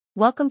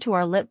Welcome to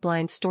our Lit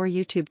Blind Store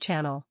YouTube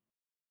channel.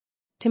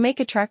 To make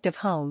attractive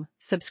home,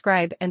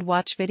 subscribe and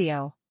watch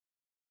video.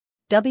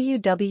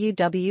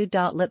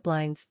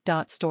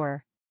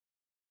 www.litblinds.store.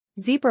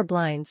 Zebra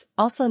blinds,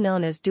 also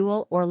known as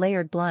dual or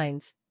layered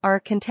blinds, are a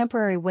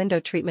contemporary window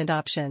treatment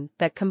option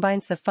that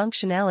combines the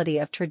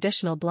functionality of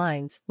traditional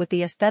blinds with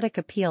the aesthetic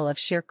appeal of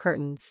sheer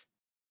curtains.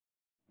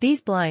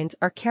 These blinds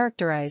are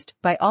characterized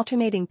by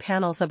alternating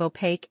panels of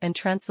opaque and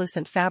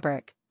translucent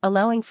fabric,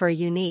 allowing for a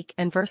unique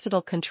and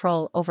versatile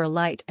control over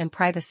light and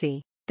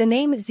privacy. The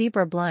name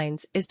zebra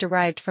blinds is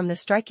derived from the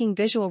striking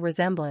visual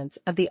resemblance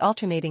of the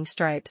alternating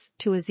stripes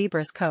to a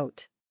zebra's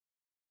coat.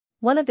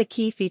 One of the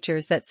key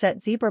features that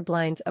set zebra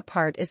blinds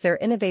apart is their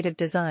innovative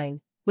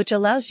design, which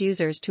allows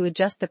users to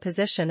adjust the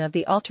position of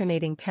the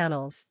alternating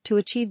panels to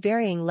achieve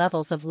varying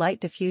levels of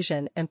light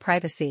diffusion and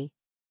privacy.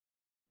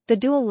 The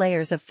dual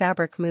layers of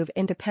fabric move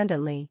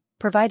independently,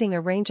 providing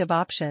a range of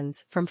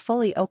options from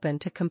fully open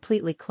to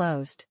completely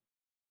closed.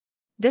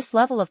 This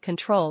level of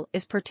control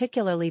is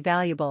particularly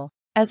valuable,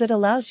 as it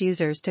allows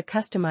users to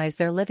customize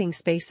their living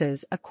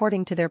spaces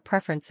according to their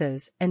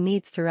preferences and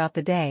needs throughout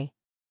the day.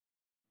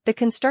 The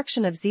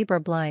construction of zebra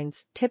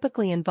blinds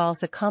typically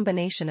involves a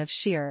combination of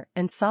sheer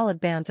and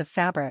solid bands of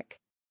fabric.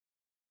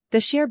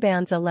 The sheer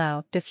bands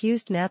allow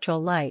diffused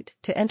natural light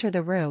to enter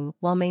the room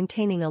while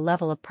maintaining a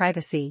level of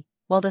privacy,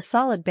 while the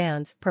solid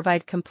bands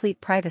provide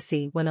complete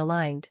privacy when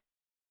aligned.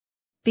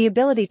 The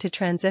ability to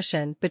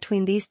transition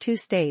between these two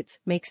states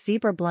makes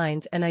zebra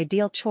blinds an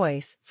ideal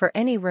choice for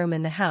any room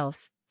in the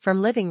house,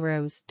 from living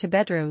rooms to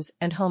bedrooms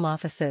and home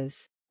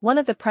offices. One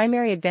of the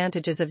primary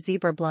advantages of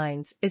zebra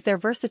blinds is their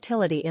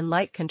versatility in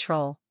light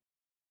control.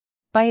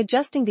 By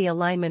adjusting the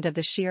alignment of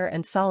the sheer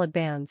and solid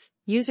bands,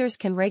 users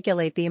can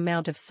regulate the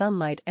amount of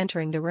sunlight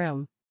entering the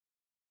room.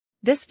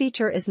 This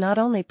feature is not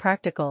only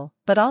practical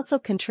but also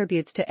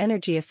contributes to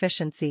energy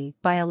efficiency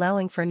by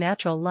allowing for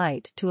natural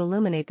light to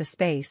illuminate the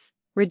space,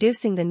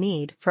 reducing the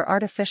need for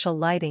artificial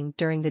lighting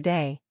during the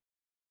day.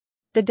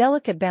 The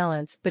delicate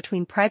balance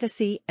between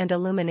privacy and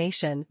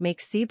illumination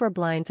makes zebra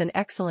blinds an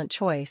excellent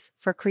choice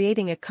for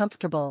creating a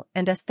comfortable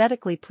and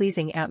aesthetically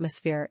pleasing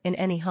atmosphere in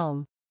any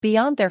home.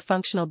 Beyond their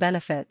functional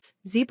benefits,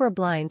 zebra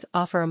blinds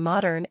offer a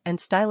modern and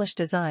stylish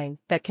design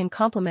that can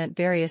complement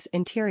various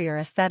interior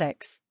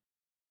aesthetics.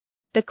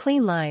 The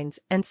clean lines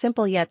and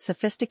simple yet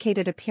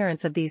sophisticated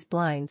appearance of these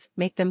blinds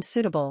make them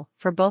suitable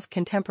for both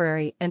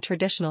contemporary and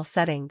traditional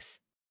settings.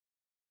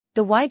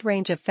 The wide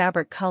range of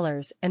fabric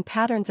colors and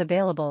patterns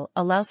available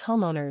allows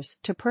homeowners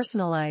to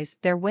personalize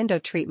their window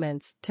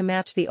treatments to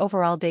match the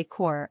overall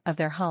decor of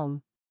their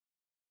home.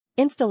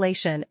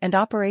 Installation and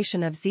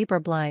operation of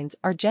zebra blinds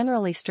are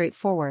generally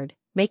straightforward,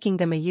 making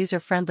them a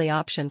user-friendly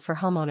option for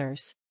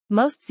homeowners.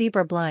 Most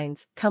zebra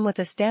blinds come with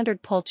a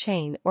standard pull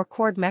chain or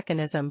cord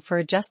mechanism for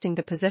adjusting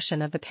the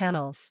position of the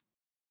panels.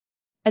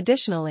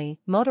 Additionally,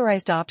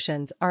 motorized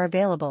options are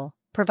available,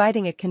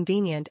 providing a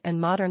convenient and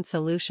modern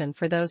solution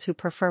for those who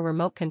prefer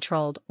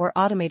remote-controlled or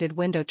automated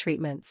window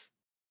treatments.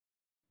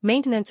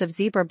 Maintenance of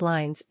zebra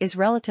blinds is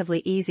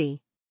relatively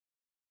easy.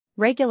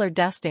 Regular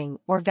dusting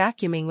or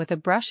vacuuming with a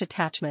brush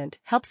attachment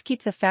helps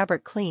keep the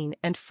fabric clean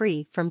and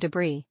free from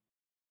debris.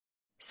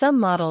 Some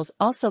models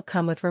also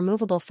come with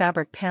removable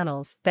fabric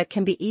panels that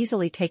can be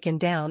easily taken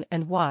down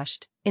and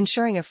washed,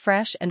 ensuring a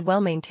fresh and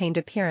well-maintained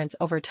appearance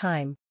over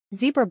time.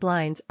 Zebra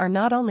blinds are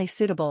not only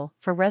suitable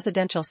for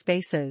residential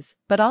spaces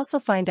but also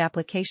find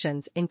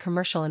applications in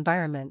commercial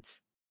environments.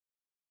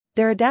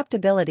 Their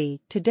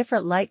adaptability to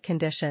different light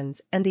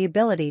conditions and the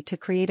ability to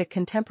create a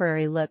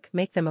contemporary look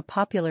make them a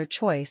popular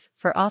choice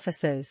for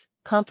offices,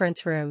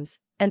 conference rooms,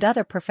 and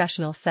other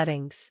professional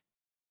settings.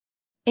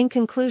 In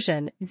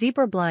conclusion,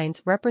 zebra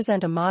blinds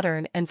represent a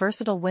modern and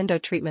versatile window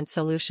treatment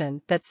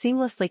solution that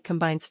seamlessly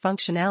combines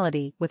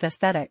functionality with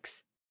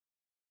aesthetics.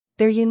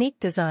 Their unique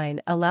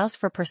design allows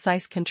for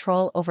precise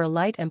control over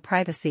light and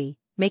privacy,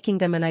 making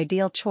them an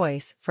ideal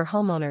choice for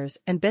homeowners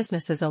and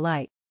businesses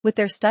alike. With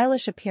their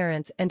stylish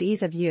appearance and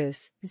ease of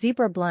use,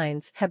 zebra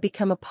blinds have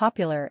become a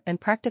popular and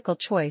practical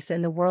choice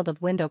in the world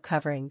of window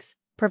coverings,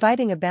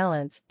 providing a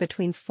balance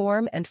between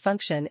form and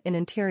function in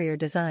interior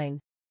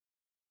design.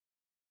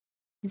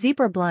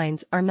 Zebra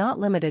blinds are not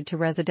limited to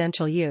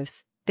residential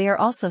use, they are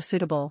also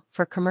suitable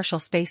for commercial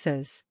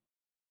spaces.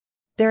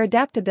 Their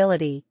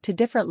adaptability to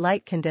different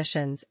light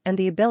conditions and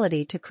the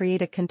ability to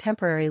create a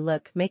contemporary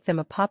look make them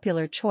a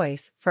popular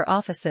choice for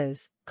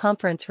offices,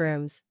 conference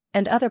rooms,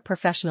 and other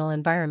professional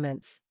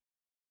environments.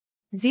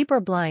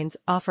 Zebra blinds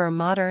offer a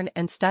modern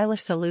and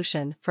stylish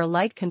solution for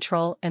light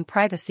control and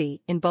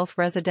privacy in both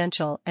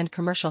residential and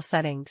commercial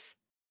settings.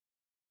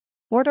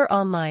 Order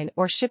online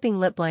or shipping.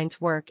 Lit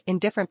blinds work in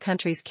different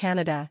countries: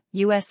 Canada,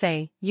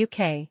 USA,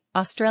 UK,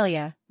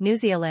 Australia, New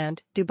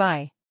Zealand,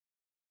 Dubai.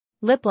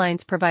 Lit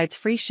blinds provides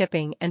free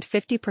shipping and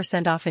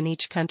 50% off in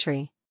each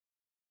country.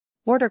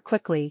 Order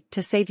quickly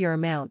to save your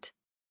amount.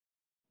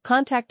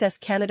 Contact us: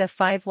 Canada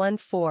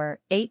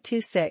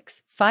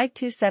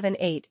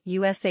 514-826-5278,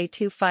 USA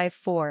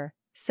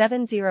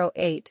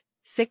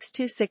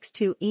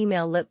 254-708-6262,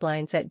 email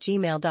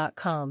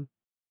litblinds@gmail.com.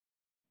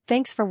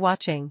 Thanks for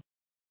watching.